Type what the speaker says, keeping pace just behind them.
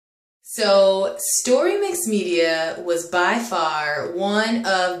So Storymix Media was by far one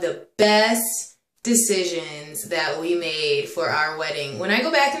of the best decisions that we made for our wedding. When I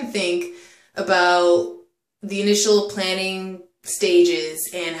go back and think about the initial planning stages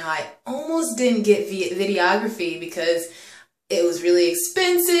and how I almost didn't get videography because it was really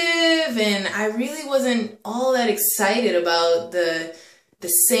expensive and I really wasn't all that excited about the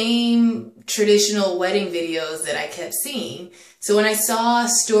same traditional wedding videos that I kept seeing. So when I saw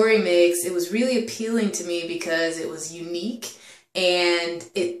Storymix, it was really appealing to me because it was unique and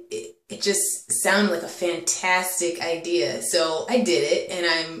it just sounded like a fantastic idea. So I did it and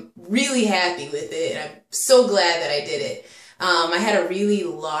I'm really happy with it and I'm so glad that I did it. I had a really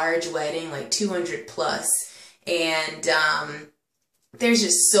large wedding, like 200 plus, and there's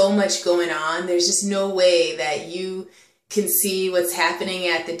just so much going on. There's just no way that you can see what's happening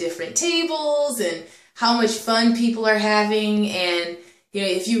at the different tables and how much fun people are having. And you know,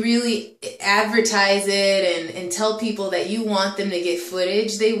 if you really advertise it and tell people that you want them to get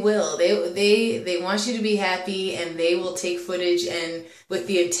footage, they will. They want you to be happy and they will take footage and with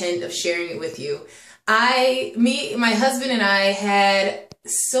the intent of sharing it with you. My husband and I had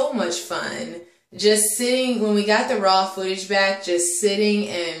so much fun just sitting, when we got the raw footage back, just sitting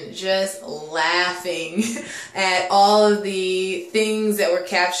and just laughing at all of the things that were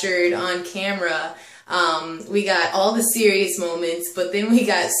captured on camera. We got all the serious moments, but then we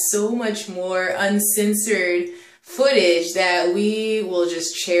got so much more uncensored footage that we will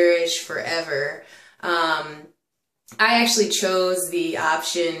just cherish forever. I actually chose the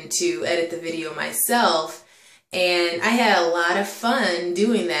option to edit the video myself, and I had a lot of fun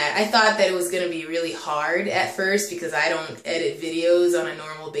doing that. I thought that it was going to be really hard at first because I don't edit videos on a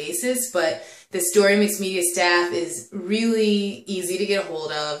normal basis, but the Storymix Media staff is really easy to get a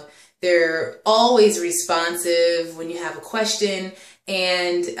hold of. They're always responsive when you have a question,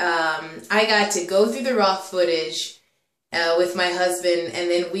 and I got to go through the raw footage with my husband, and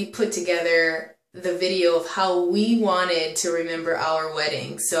then we put together the video of how we wanted to remember our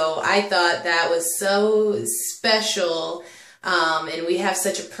wedding. So I thought that was so special, and we have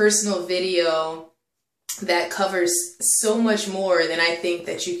such a personal video that covers so much more than I think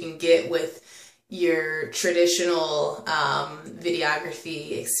that you can get with your traditional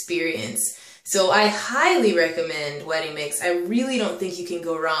videography experience. So I highly recommend WeddingMix. I really don't think you can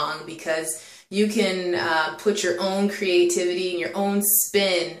go wrong because you can put your own creativity and your own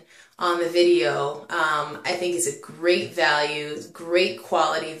spin on the video. I think it's a great value, great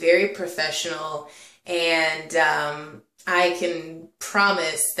quality, very professional, and I can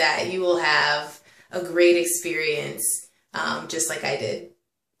promise that you will have a great experience just like I did.